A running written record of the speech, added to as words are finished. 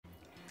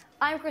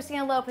I'm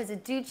Christina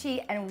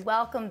Lopez-Aducci, and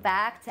welcome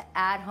back to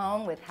At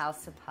Home with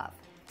House of Puff.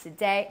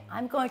 Today,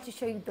 I'm going to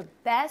show you the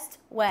best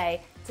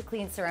way to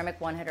clean ceramic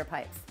one-hitter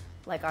pipes,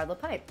 like our little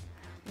pipe.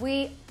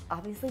 We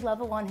obviously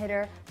love a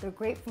one-hitter. They're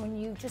great for when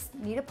you just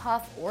need a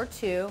puff or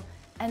two,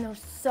 and they're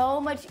so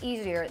much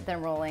easier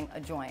than rolling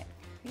a joint.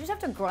 You just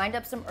have to grind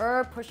up some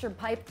herb, push your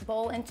pipe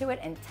bowl into it,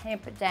 and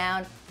tamp it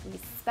down. We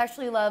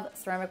especially love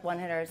ceramic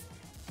one-hitters,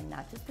 and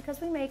not just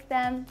because we make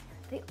them,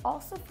 they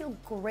also feel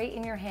great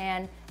in your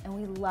hand, and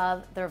we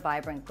love their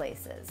vibrant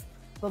glazes.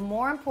 But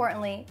more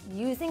importantly,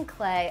 using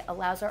clay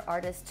allows our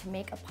artists to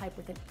make a pipe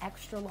with an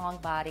extra long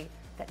body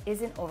that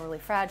isn't overly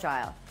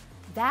fragile.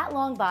 That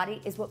long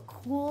body is what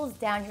cools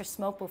down your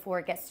smoke before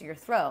it gets to your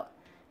throat.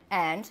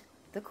 And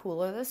the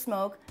cooler the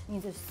smoke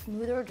means a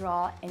smoother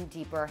draw and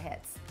deeper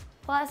hits.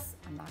 Plus,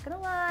 I'm not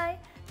gonna lie,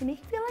 they make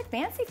you feel like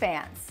fancy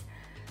fans.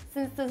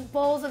 Since the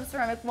bowls of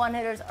ceramic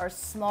one-hitters are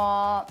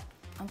small,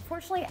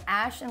 unfortunately,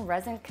 ash and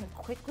resin can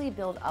quickly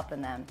build up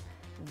in them.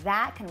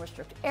 That can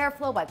restrict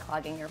airflow by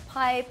clogging your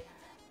pipe.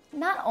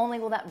 Not only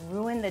will that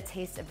ruin the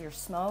taste of your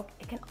smoke,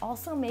 it can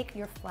also make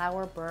your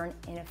flour burn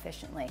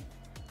inefficiently.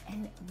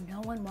 And no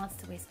one wants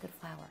to waste good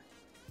flour.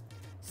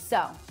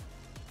 So,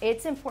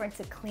 it's important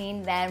to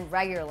clean them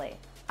regularly.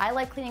 I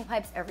like cleaning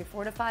pipes every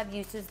 4 to 5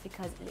 uses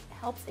because it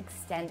helps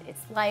extend its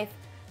life.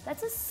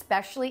 That's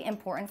especially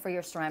important for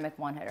your ceramic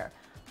one-hitter.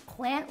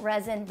 Plant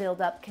resin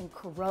buildup can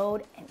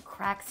corrode and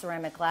crack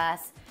ceramic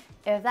glass.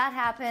 If that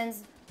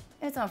happens,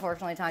 it's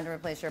unfortunately time to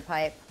replace your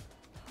pipe.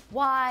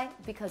 Why?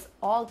 Because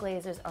all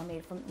glazes are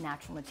made from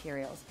natural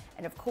materials.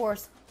 And of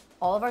course,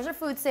 all of ours are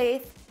food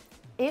safe.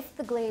 If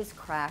the glaze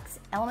cracks,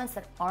 elements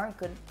that aren't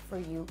good for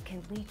you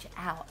can leach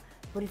out.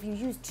 But if you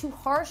use too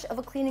harsh of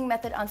a cleaning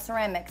method on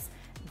ceramics,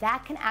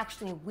 that can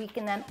actually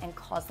weaken them and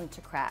cause them to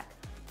crack.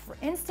 For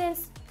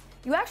instance,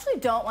 you actually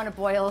don't want to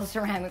boil a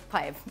ceramic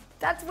pipe.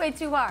 That's way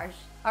too harsh,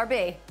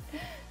 RB.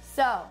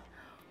 So,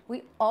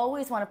 we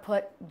always want to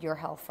put your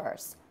health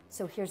first.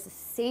 So here's the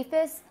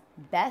safest,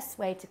 best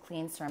way to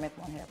clean ceramic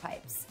one-hitter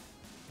pipes.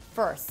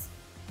 First,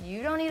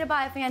 you don't need to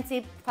buy a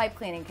fancy pipe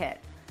cleaning kit.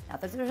 Not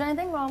that there's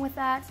anything wrong with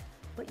that,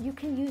 but you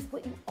can use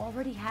what you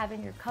already have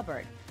in your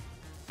cupboard.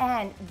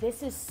 And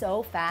this is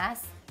so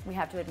fast, we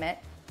have to admit,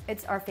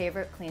 it's our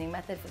favorite cleaning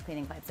method for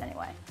cleaning pipes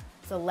anyway.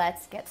 So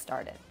let's get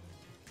started.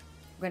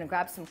 We're gonna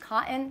grab some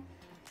cotton,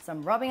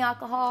 some rubbing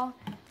alcohol.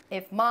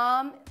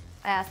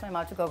 I asked my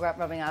mom to go grab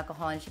rubbing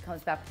alcohol and she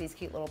comes back with these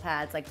cute little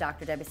pads like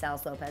Dr. Debbie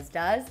Salas Lopez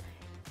does.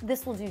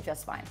 This will do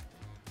just fine.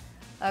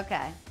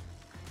 Okay,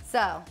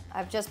 so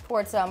I've just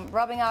poured some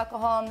rubbing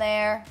alcohol in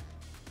there.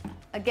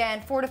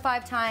 Again, 4 to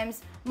 5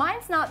 times.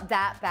 Mine's not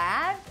that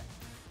bad.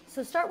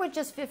 So start with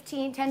just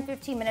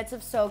 10-15 minutes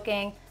of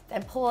soaking,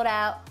 then pull it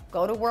out,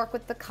 go to work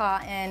with the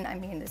cotton. I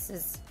mean, this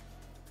is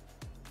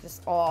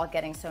just all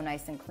getting so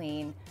nice and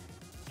clean.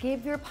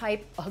 Give your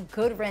pipe a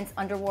good rinse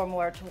under warm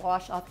water to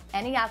wash off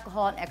any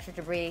alcohol and extra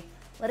debris.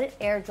 Let it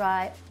air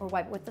dry or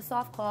wipe it with a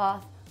soft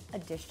cloth. A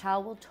dish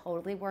towel will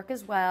totally work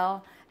as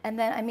well. And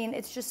then, I mean,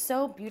 it's just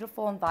so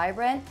beautiful and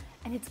vibrant,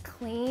 and it's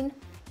clean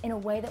in a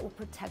way that will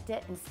protect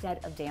it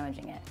instead of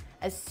damaging it.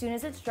 As soon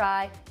as it's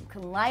dry, you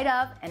can light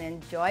up and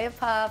enjoy a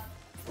puff.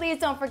 Please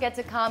don't forget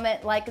to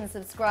comment, like, and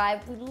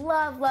subscribe. We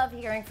love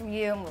hearing from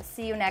you, and we'll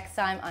see you next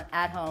time on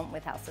At Home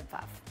with House of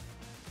Puff.